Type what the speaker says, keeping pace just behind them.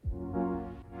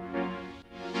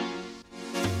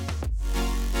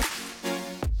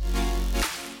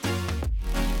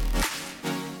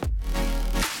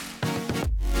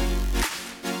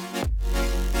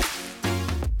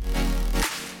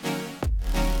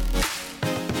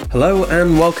Hello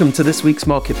and welcome to this week's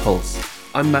Market Pulse.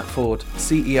 I'm Matt Ford,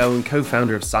 CEO and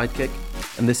co-founder of Sidekick,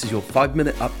 and this is your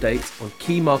 5-minute update on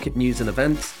key market news and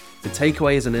events, the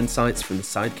takeaways and insights from the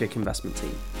Sidekick investment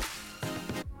team.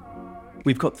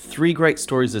 We've got 3 great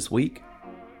stories this week.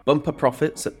 Bumper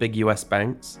profits at big US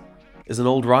banks, is an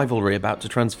old rivalry about to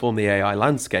transform the AI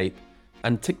landscape,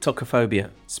 and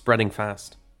TikTokophobia spreading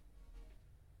fast.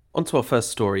 On to our first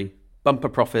story, bumper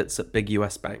profits at big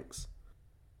US banks.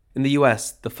 In the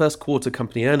US, the first quarter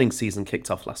company earnings season kicked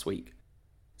off last week.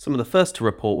 Some of the first to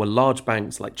report were large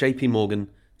banks like JP Morgan,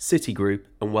 Citigroup,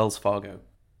 and Wells Fargo.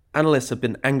 Analysts have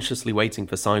been anxiously waiting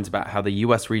for signs about how the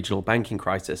US regional banking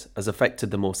crisis has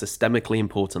affected the more systemically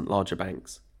important larger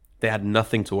banks. They had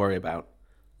nothing to worry about.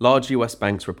 Large US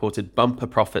banks reported bumper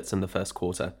profits in the first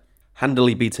quarter,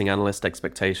 handily beating analyst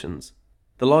expectations.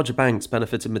 The larger banks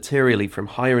benefited materially from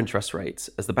higher interest rates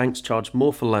as the banks charged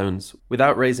more for loans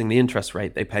without raising the interest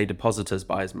rate they pay depositors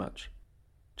by as much.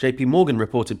 JP Morgan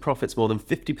reported profits more than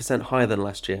 50% higher than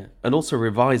last year and also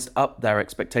revised up their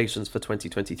expectations for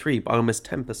 2023 by almost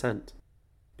 10%.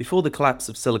 Before the collapse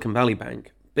of Silicon Valley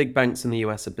Bank, big banks in the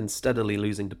US had been steadily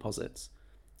losing deposits.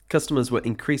 Customers were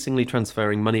increasingly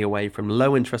transferring money away from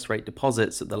low interest rate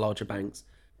deposits at the larger banks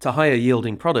to higher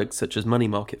yielding products such as money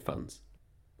market funds.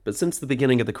 But since the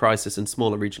beginning of the crisis in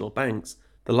smaller regional banks,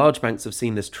 the large banks have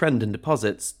seen this trend in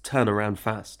deposits turn around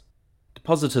fast.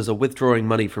 Depositors are withdrawing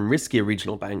money from riskier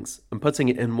regional banks and putting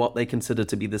it in what they consider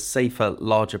to be the safer,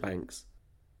 larger banks.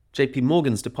 JP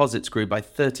Morgan's deposits grew by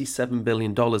 $37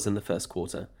 billion in the first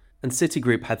quarter, and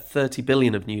Citigroup had $30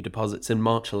 billion of new deposits in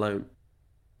March alone.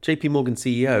 JP Morgan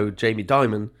CEO Jamie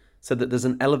Dimon said that there's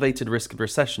an elevated risk of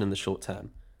recession in the short term,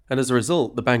 and as a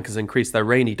result, the bank has increased their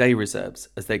rainy day reserves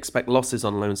as they expect losses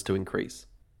on loans to increase.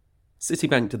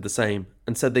 Citibank did the same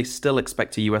and said they still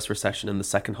expect a US recession in the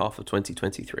second half of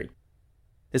 2023.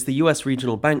 It's the US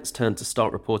regional banks' turn to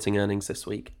start reporting earnings this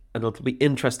week, and it'll be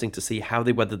interesting to see how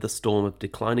they weather the storm of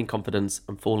declining confidence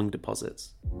and falling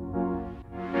deposits.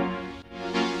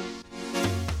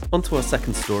 On to our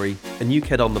second story, a new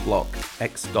kid on the block,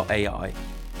 X.AI.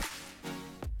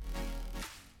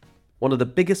 One of the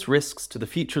biggest risks to the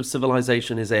future of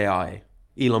civilization is AI,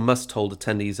 Elon Musk told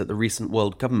attendees at the recent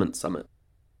World Government Summit.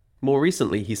 More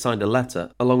recently, he signed a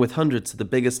letter, along with hundreds of the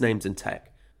biggest names in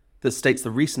tech, that states the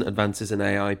recent advances in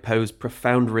AI pose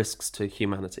profound risks to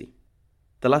humanity.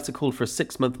 The letter called for a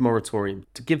 6-month moratorium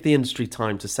to give the industry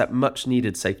time to set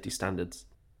much-needed safety standards.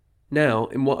 Now,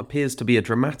 in what appears to be a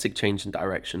dramatic change in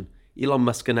direction, Elon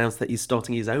Musk announced that he's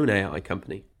starting his own AI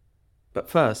company. But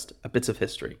first, a bit of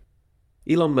history.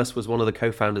 Elon Musk was one of the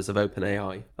co-founders of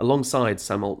OpenAI, alongside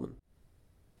Sam Altman.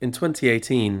 In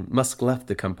 2018, Musk left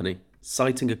the company,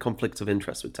 citing a conflict of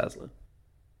interest with Tesla.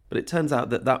 But it turns out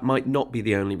that that might not be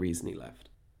the only reason he left.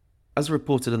 As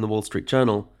reported in the Wall Street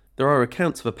Journal, there are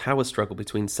accounts of a power struggle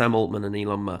between Sam Altman and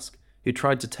Elon Musk, who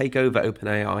tried to take over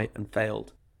OpenAI and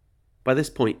failed. By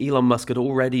this point, Elon Musk had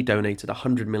already donated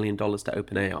 $100 million to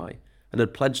OpenAI and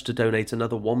had pledged to donate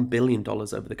another $1 billion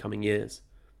over the coming years.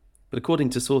 But according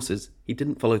to sources, he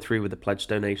didn't follow through with the pledged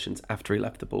donations after he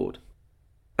left the board.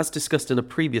 As discussed in a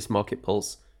previous Market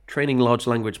Pulse, training large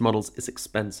language models is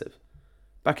expensive.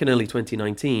 Back in early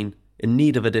 2019, in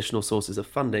need of additional sources of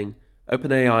funding,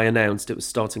 OpenAI announced it was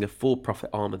starting a for-profit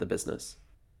arm of the business.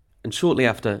 And shortly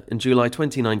after, in July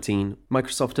 2019,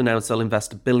 Microsoft announced they'll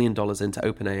invest $1 billion into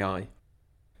OpenAI.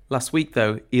 Last week,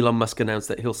 though, Elon Musk announced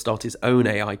that he'll start his own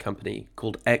AI company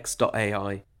called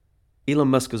X.AI. Elon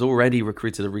Musk has already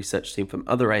recruited a research team from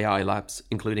other AI labs,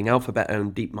 including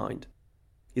Alphabet-owned DeepMind.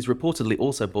 He's reportedly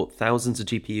also bought thousands of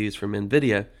GPUs from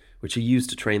NVIDIA, which are used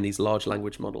to train these large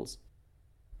language models.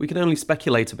 We can only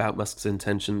speculate about Musk's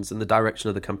intentions and the direction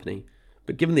of the company,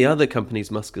 but given the other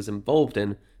companies Musk is involved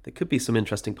in, there could be some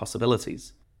interesting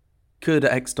possibilities. Could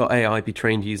X.AI be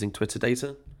trained using Twitter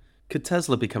data? Could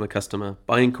Tesla become a customer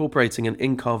by incorporating an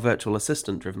in-car virtual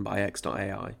assistant driven by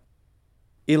X.AI?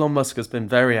 Elon Musk has been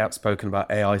very outspoken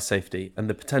about AI safety and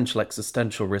the potential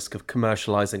existential risk of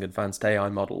commercializing advanced AI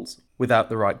models without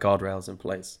the right guardrails in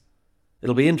place.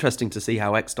 It'll be interesting to see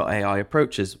how X.AI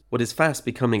approaches what is fast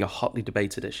becoming a hotly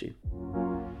debated issue.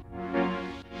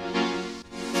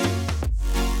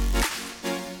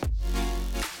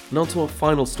 And on to our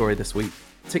final story this week,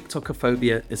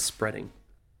 TikTokophobia is spreading.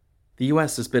 The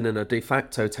US has been in a de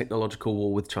facto technological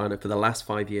war with China for the last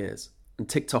 5 years, and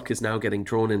TikTok is now getting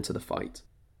drawn into the fight.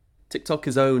 TikTok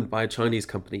is owned by a Chinese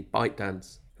company,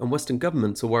 ByteDance, and Western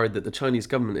governments are worried that the Chinese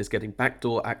government is getting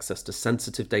backdoor access to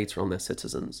sensitive data on their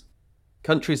citizens.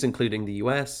 Countries including the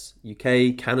US,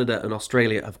 UK, Canada and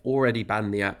Australia have already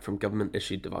banned the app from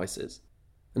government-issued devices.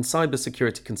 And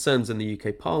cybersecurity concerns in the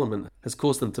UK Parliament has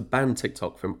caused them to ban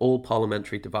TikTok from all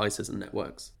parliamentary devices and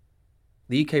networks.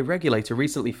 The UK regulator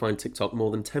recently fined TikTok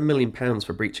more than £10 million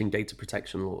for breaching data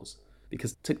protection laws,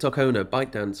 because TikTok owner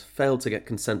ByteDance failed to get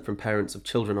consent from parents of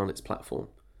children on its platform.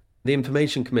 The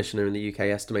Information Commissioner in the UK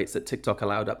estimates that TikTok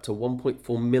allowed up to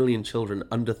 1.4 million children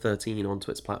under 13 onto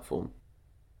its platform.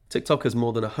 TikTok has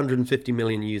more than 150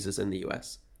 million users in the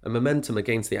US, and momentum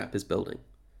against the app is building.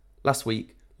 Last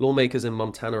week, lawmakers in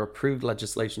Montana approved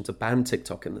legislation to ban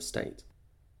TikTok in the state.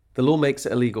 The law makes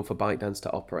it illegal for ByteDance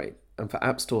to operate, and for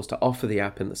app stores to offer the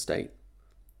app in the state.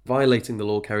 Violating the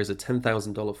law carries a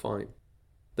 $10,000 fine.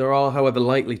 There are, however,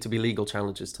 likely to be legal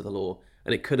challenges to the law,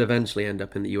 and it could eventually end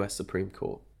up in the US Supreme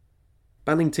Court.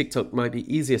 Banning TikTok might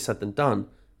be easier said than done,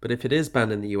 but if it is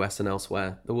banned in the US and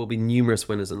elsewhere, there will be numerous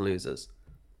winners and losers.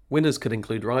 Winners could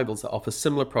include rivals that offer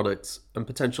similar products, and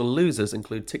potential losers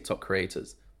include TikTok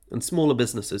creators, and smaller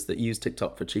businesses that use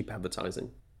TikTok for cheap advertising.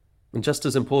 And just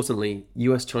as importantly,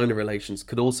 US-China relations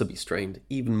could also be strained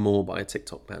even more by a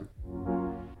TikTok ban.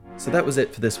 So that was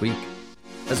it for this week.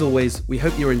 As always, we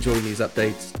hope you're enjoying these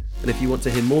updates, and if you want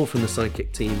to hear more from the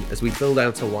Sidekick team as we build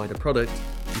out a wider product,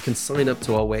 you can sign up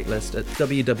to our waitlist at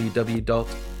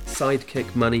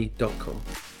www.sidekickmoney.com.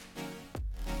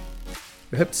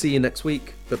 We hope to see you next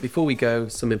week, but before we go,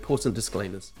 some important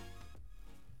disclaimers.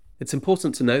 It's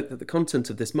important to note that the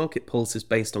content of this market pulse is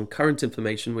based on current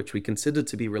information which we consider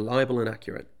to be reliable and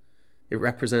accurate. It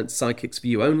represents Sidekick's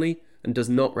view only and does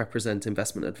not represent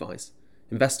investment advice.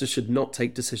 Investors should not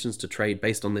take decisions to trade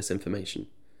based on this information.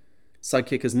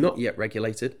 Sidekick is not yet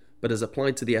regulated, but has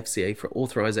applied to the FCA for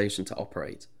authorization to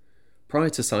operate.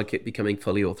 Prior to Sidekick becoming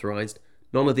fully authorized,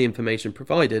 none of the information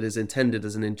provided is intended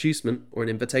as an inducement or an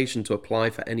invitation to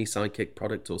apply for any Sidekick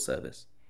product or service.